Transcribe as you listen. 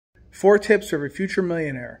4 tips for every future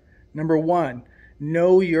millionaire. Number 1,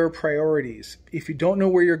 know your priorities. If you don't know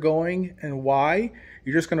where you're going and why,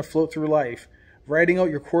 you're just going to float through life. Writing out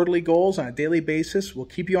your quarterly goals on a daily basis will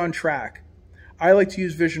keep you on track. I like to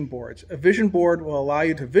use vision boards. A vision board will allow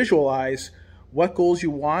you to visualize what goals you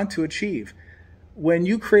want to achieve. When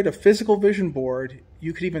you create a physical vision board,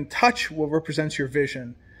 you could even touch what represents your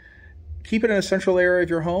vision. Keep it in a central area of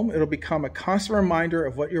your home. It'll become a constant reminder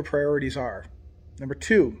of what your priorities are. Number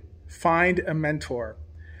 2, find a mentor.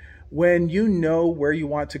 When you know where you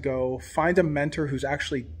want to go, find a mentor who's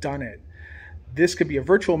actually done it. This could be a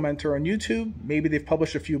virtual mentor on YouTube. Maybe they've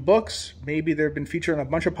published a few books. Maybe they've been featured on a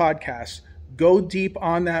bunch of podcasts. Go deep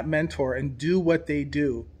on that mentor and do what they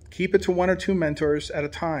do. Keep it to 1 or 2 mentors at a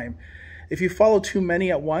time. If you follow too many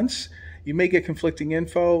at once, you may get conflicting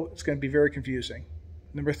info. It's going to be very confusing.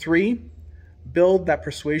 Number 3, build that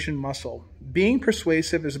persuasion muscle. Being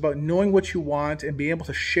persuasive is about knowing what you want and being able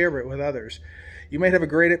to share it with others. You might have a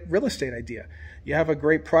great real estate idea. You have a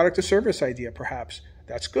great product or service idea, perhaps.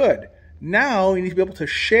 That's good. Now you need to be able to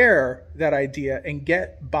share that idea and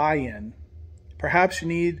get buy-in. Perhaps you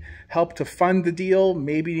need help to fund the deal.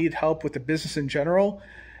 Maybe you need help with the business in general.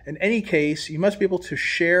 In any case, you must be able to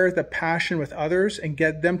share the passion with others and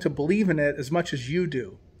get them to believe in it as much as you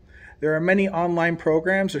do. There are many online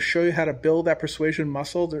programs that show you how to build that persuasion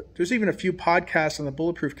muscle. There's even a few podcasts on the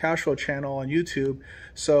Bulletproof Cashflow channel on YouTube,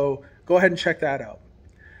 so go ahead and check that out.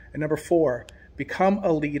 And number 4, become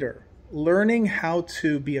a leader. Learning how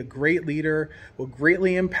to be a great leader will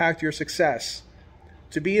greatly impact your success.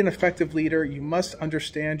 To be an effective leader, you must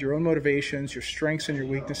understand your own motivations, your strengths and your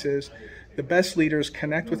weaknesses. The best leaders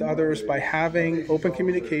connect with others by having open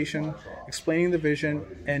communication, explaining the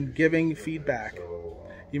vision, and giving feedback.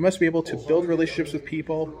 You must be able to build relationships with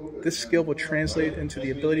people. This skill will translate into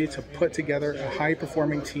the ability to put together a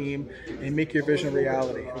high-performing team and make your vision a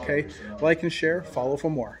reality. Okay? Like and share, follow for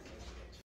more.